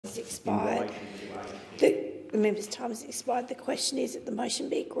expired. The member's time has expired. The question is that the motion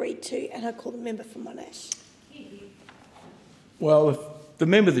be agreed to, and I call the member for Monash. Well, the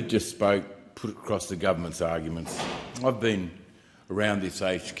member that just spoke put across the government's arguments. I've been around this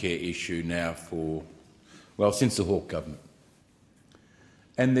aged care issue now since the Hawke government.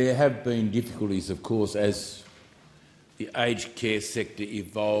 And there have been difficulties, of course, as the aged care sector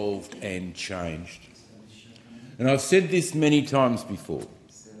evolved and changed. And I've said this many times before.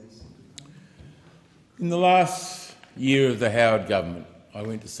 In the last year of the Howard government, I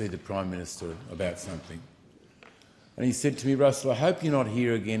went to see the Prime Minister about something. And he said to me, "Russell, I hope you're not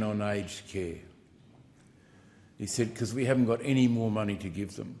here again on aged care." He said, "Because we haven't got any more money to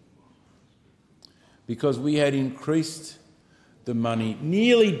give them." Because we had increased the money,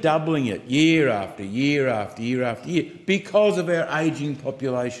 nearly doubling it year after year after year after year, because of our ageing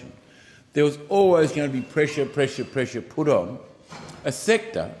population. There was always going to be pressure put on a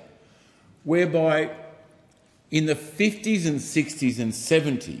sector whereby in the 50s and 60s and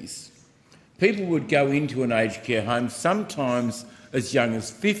 70s, people would go into an aged care home, sometimes as young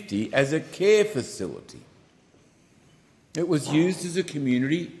as 50, as a care facility. It was used as a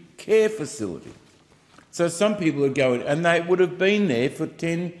community care facility. So some people would go in, and they would have been there for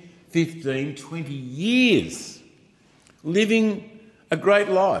 10, 15, 20 years, living a great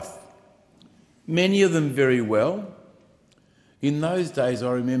life, many of them very well. In those days,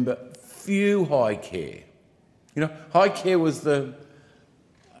 I remember few high care. You know, high care was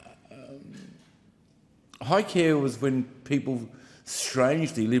when people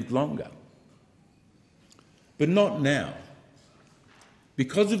strangely lived longer. But not now.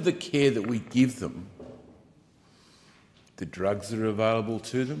 Because of the care that we give them, the drugs that are available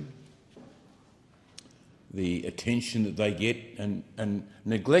to them, the attention that they get, and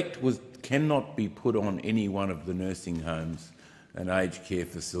neglect cannot be put on any one of the nursing homes and aged care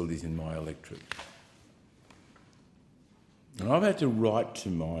facilities in my electorate. And I've had to write to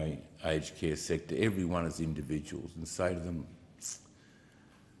my aged care sector, everyone as individuals, and say to them,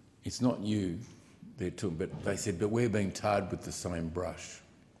 "It's not you they're talking," but they said, "But we're being tarred with the same brush."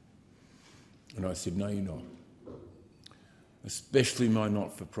 And I said, "No, you're not. Especially my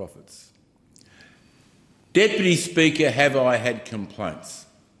not-for-profits." Deputy Speaker, have I had complaints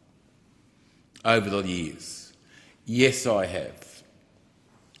over the years? Yes, I have.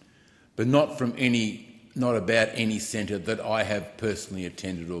 But not about any centre that I have personally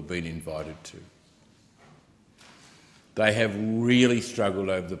attended or been invited to. They have really struggled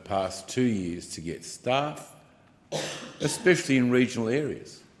over the past 2 years to get staff, especially in regional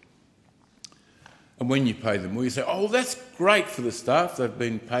areas. And when you pay them more, you say, "Oh, that's great for the staff. They've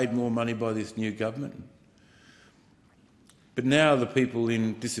been paid more money by this new government." But now the people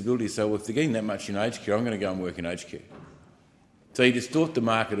in disability say, "Well, if they're getting that much in aged care, I'm going to go and work in aged care." So you distort the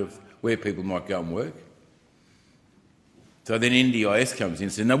market of where people might go and work. So then NDIS comes in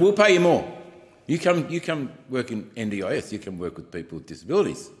and says, "No, we'll pay you more. You come work in NDIS, you come work with people with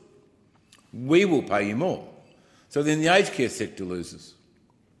disabilities. We will pay you more." So then the aged care sector loses.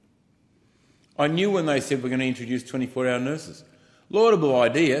 I knew when they said we're going to introduce 24-hour nurses. Laudable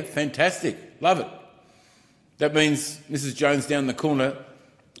idea, fantastic, love it. That means Mrs Jones down the corner,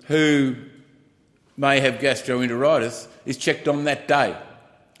 who may have gastroenteritis, is checked on that day,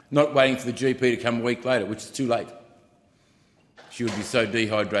 not waiting for the GP to come a week later, which is too late. She would be so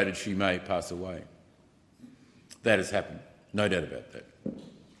dehydrated she may pass away. That has happened, no doubt about that.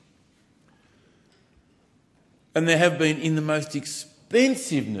 And there have been, in the most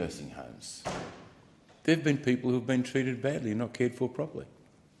expensive nursing homes, there have been people who have been treated badly and not cared for properly.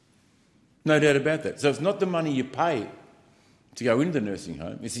 No doubt about that. So it's not the money you pay to go into the nursing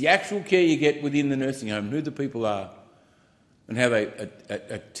home, it's the actual care you get within the nursing home, who the people are and how they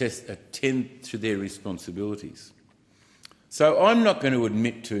attend to their responsibilities. So I'm not going to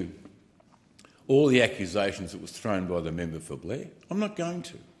admit to all the accusations that was thrown by the member for Blair. I'm not going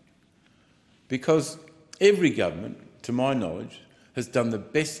to. Because every government, to my knowledge, has done the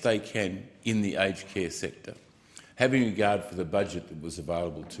best they can in the aged care sector, having regard for the budget that was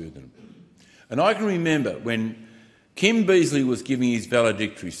available to them. And I can remember when Kim Beazley was giving his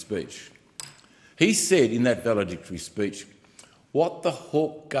valedictory speech, he said in that valedictory speech what the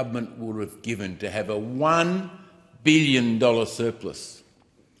Hawke government would have given to have a $1 billion surplus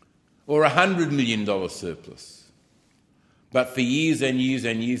or a $100 million surplus. But for years and years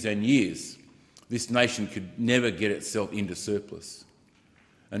and years and years, this nation could never get itself into surplus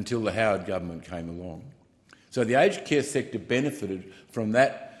until the Howard government came along. So the aged care sector benefited from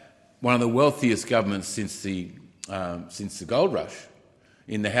that, one of the wealthiest governments since the gold rush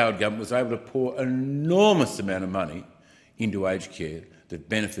in the Howard government was able to pour an enormous amount of money into aged care that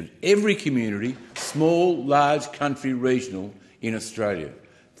benefited every community, small, large, country, regional, in Australia.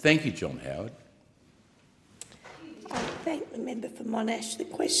 Thank you, John Howard. I thank the member for Monash. The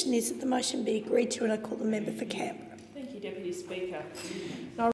question is that the motion be agreed to, and I call the member for Canberra. Thank you, Deputy Speaker.